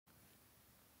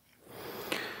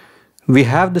We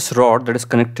have this rod that is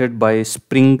connected by a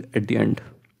spring at the end.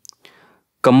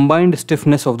 Combined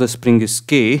stiffness of the spring is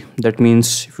K. That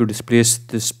means if you displace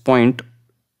this point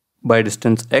by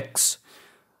distance x,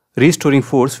 restoring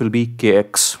force will be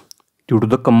Kx due to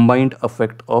the combined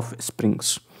effect of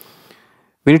springs.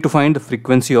 We need to find the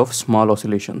frequency of small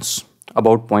oscillations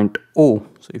about point O.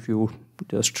 So if you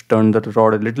just turn the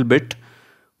rod a little bit,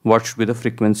 what should be the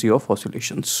frequency of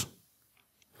oscillations?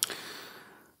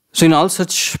 So in all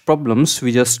such problems,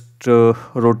 we just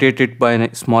rotate it by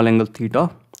a small angle theta,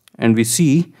 and we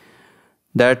see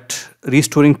that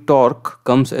restoring torque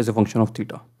comes as a function of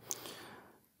theta.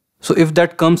 So if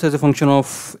that comes as a function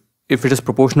of, if it is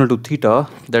proportional to theta,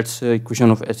 that's the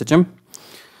equation of SHM.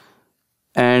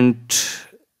 And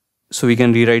so we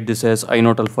can rewrite this as I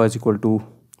naught alpha is equal to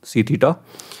C theta,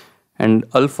 and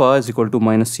alpha is equal to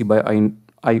minus C by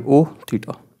IO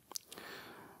theta.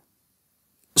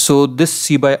 So this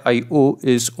C by IO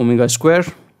is omega square.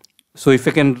 So if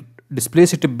I can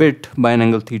displace it a bit by an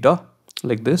angle theta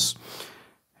like this,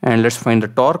 and let's find the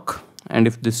torque, and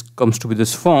if this comes to be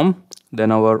this form,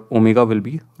 then our omega will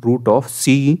be root of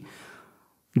C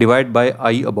divided by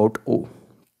I about O.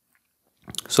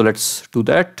 So let's do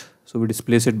that. So we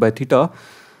displace it by theta.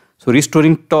 So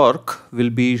restoring torque will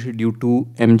be due to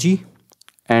mg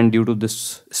and due to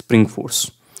this spring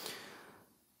force.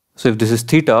 So if this is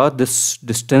theta, this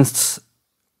distance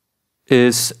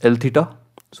is L theta.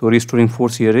 So restoring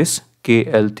force here is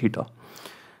KL theta.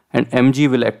 And mg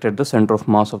will act at the center of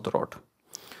mass of the rod.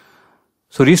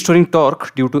 So restoring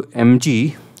torque due to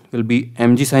mg will be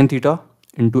mg sin theta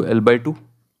into L by 2.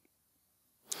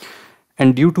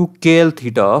 And due to KL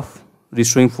theta,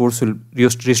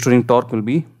 restoring torque will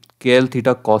be KL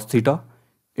theta cos theta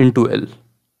into L.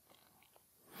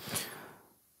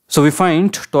 So we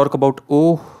find torque about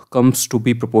O comes to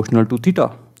be proportional to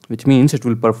theta, which means it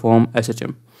will perform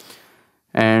SHM.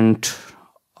 And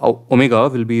omega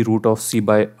will be root of C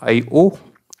by IO.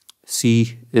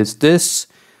 C is this.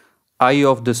 I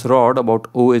of this rod about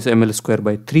O is ml square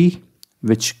by 3,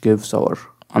 which gives our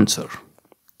answer.